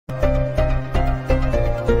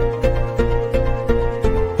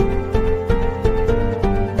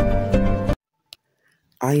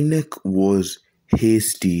Inec was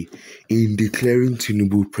hasty in declaring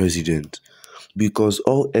Tinubu president because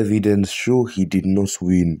all evidence show he did not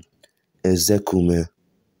win. Ozekhome.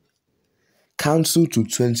 Counsel to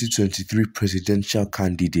 2023 presidential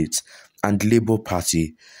candidate and Labour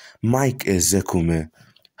Party, Mike Ozekhome,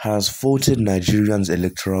 has faulted Nigeria's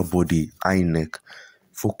electoral body, Inec,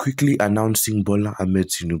 for quickly announcing Bola Ahmed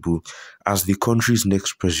Tinubu as the country's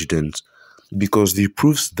next president, because the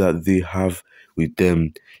proofs that they have with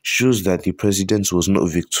them shows that the president was not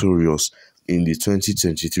victorious in the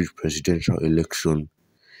 2023 presidential election.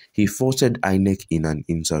 He faulted Inec in an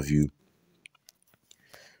interview.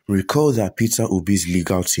 Recall that Peter Obi's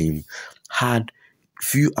legal team had,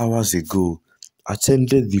 few hours ago,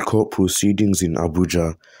 attended the court proceedings in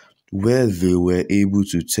Abuja, where they were able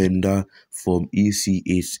to tender Form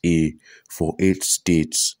EC8A for 8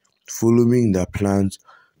 states, following their plans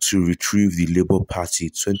to retrieve the Labour Party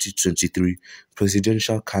 2023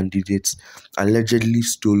 presidential candidate's allegedly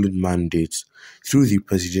stolen mandate through the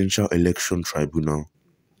Presidential Election Tribunal.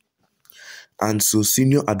 And so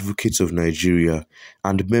senior advocate of Nigeria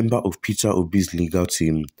and member of Peter Obi's legal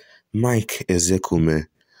team, Mike Ozekhome,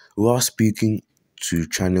 while speaking to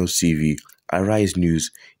Channel TV, Arise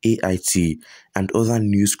News, AIT, and other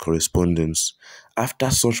news correspondents after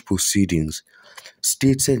such proceedings,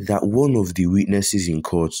 stated that one of the witnesses in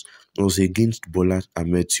court was against Bola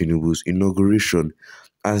Ahmed Tinubu's inauguration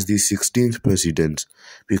as the 16th president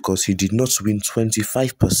because he did not win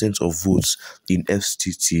 25% of votes in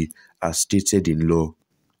FCT as stated in law.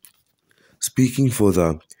 Speaking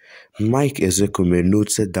further, Mike Ozekhome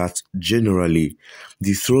noted that generally,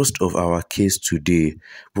 the thrust of our case today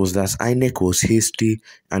was that Inec was hasty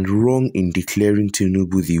and wrong in declaring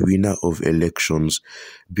Tinubu the winner of elections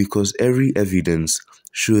because every evidence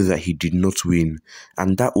showed that he did not win,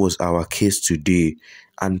 and that was our case today,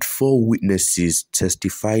 and 4 witnesses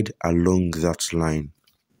testified along that line.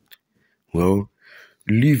 Well,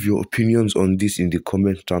 leave your opinions on this in the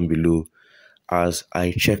comments down below as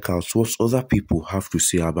I check out what other people have to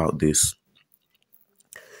say about this.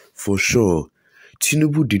 For sure,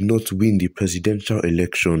 Tinubu did not win the presidential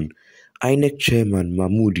election. Inec chairman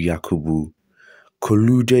Mahmood Yakubu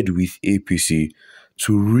colluded with APC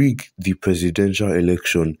to rig the presidential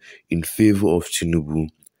election in favor of Tinubu,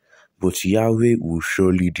 but Yahweh will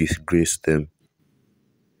surely disgrace them.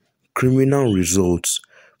 Criminal results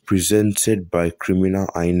presented by criminal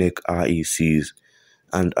Inec RECs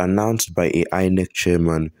and announced by a Inec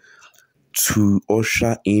chairman to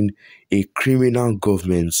usher in a criminal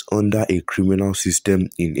government under a criminal system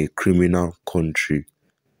in a criminal country.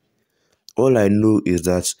 All I know is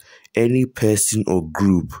that any person or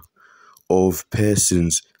group of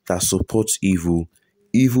persons that supports evil,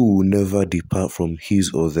 evil will never depart from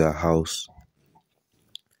his or their house.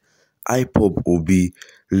 IPOB Obi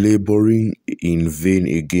laboring in vain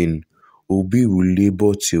again. Obi will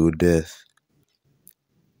labor till death.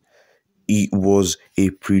 It was a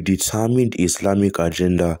predetermined Islamic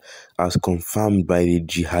agenda as confirmed by the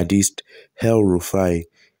jihadist El Rufai.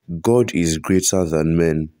 God is greater than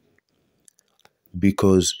men.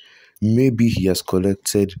 Because maybe he has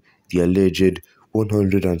collected the alleged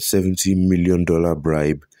 $170 million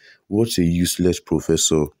bribe. What a useless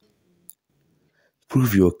professor.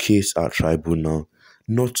 Prove your case at tribunal,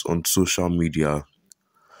 not on social media.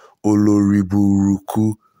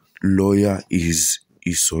 Oloriburuku lawyer is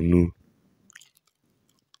Isonu.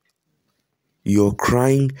 You're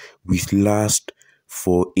crying with last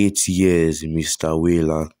for 8 years, Mr.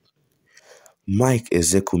 Whaler. Mike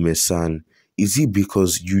Ozekhome-san, is it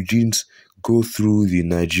because you didn't go through the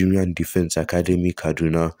Nigerian Defense Academy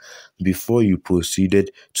Kaduna before you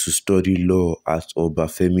proceeded to study law at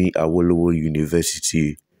Obafemi Awolowo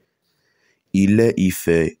University?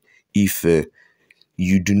 Ile-Ife,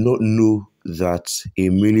 you do not know that a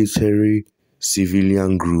military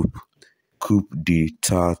civilian group, coup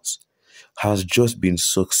d'etat, has just been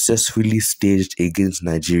successfully staged against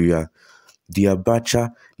Nigeria. The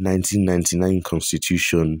Abacha 1999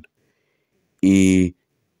 Constitution, a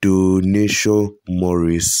donation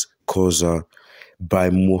Morris causa by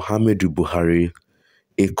Muhammadu Buhari,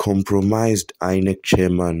 a compromised Inec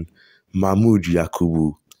chairman Mahmood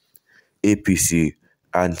Yakubu, APC,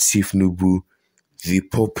 and Tinubu, the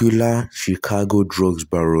popular Chicago drugs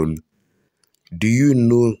baron. Do you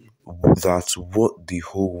know that what the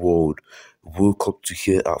whole world woke up to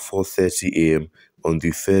hear at 4:30 a.m. on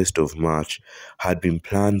the 1st of March had been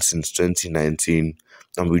planned since 2019,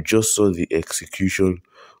 and we just saw the execution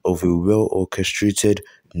of a well-orchestrated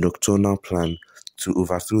nocturnal plan to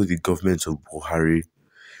overthrow the government of Buhari,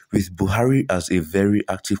 with Buhari as a very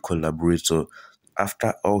active collaborator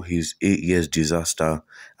after all his 8 years disaster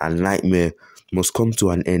and nightmare must come to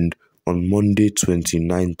an end on Monday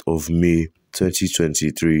 29th of May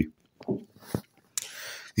 2023.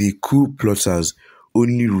 The coup plotters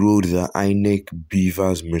only rode the Inec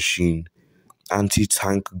Beavers machine,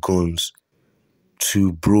 anti-tank guns,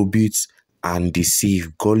 to browbeat and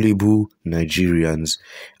deceive gullible Nigerians,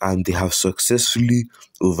 and they have successfully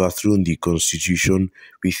overthrown the constitution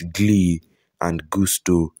with glee and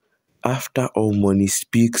gusto. After all money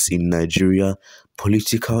speaks in Nigeria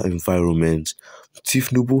political environment,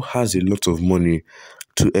 Tinubu has a lot of money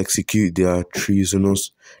to execute their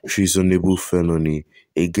treasonable felony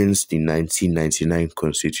against the 1999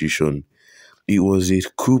 constitution. It was a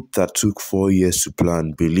coup that took 4 years to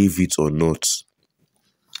plan, believe it or not.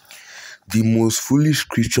 The most foolish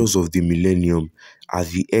creatures of the millennium are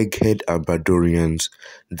the egghead Abadorians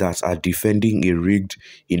that are defending a rigged,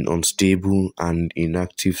 unstable and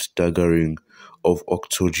inactive staggering of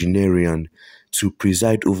octogenarian to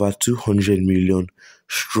preside over 200 million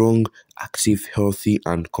strong, active, healthy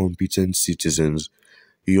and competent citizens.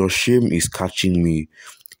 Your shame is catching me.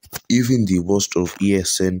 Even the worst of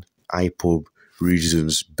ESN IPOB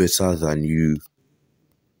reasons better than you.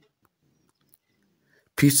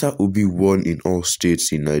 Peter Obi won in all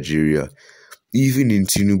states in Nigeria, even in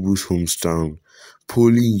Tinubu's hometown,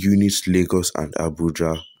 polling units Lagos and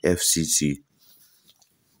Abuja FCT.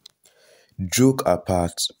 Joke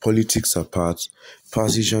apart, politics apart,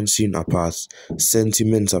 partisanship apart,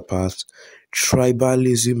 sentiment apart,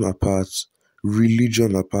 tribalism apart,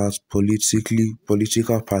 religion apart,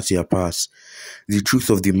 political party apart, the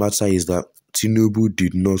truth of the matter is that Tinubu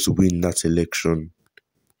did not win that election.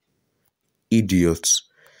 Idiots.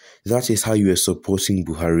 That is how you are supporting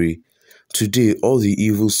Buhari. Today, all the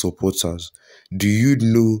evil supporters, do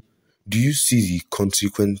you see the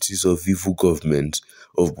consequences of evil government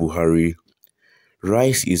of Buhari?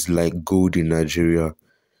 Rice is like gold in Nigeria,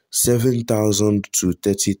 7,000 to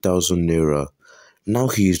 30,000 naira. Now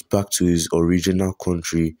he is back to his original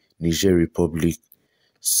country, Niger Republic.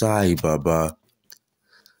 Sai Baba.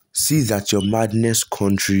 See that your madness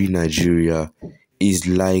country, Nigeria, is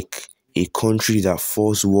like a country that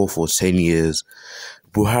fought war for 10 years.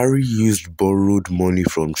 Buhari used borrowed money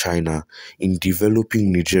from China in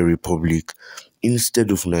developing Niger Republic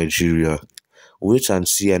instead of Nigeria. Wait and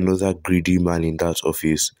see another greedy man in that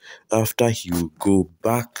office after he will go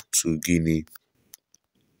back to Guinea.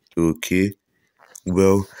 Okay?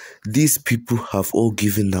 Well, these people have all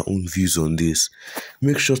given their own views on this.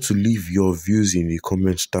 Make sure to leave your views in the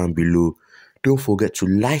comments down below. Don't forget to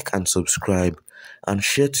like and subscribe and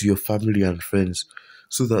share to your family and friends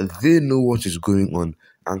so that they know what is going on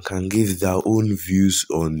and can give their own views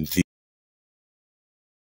on this.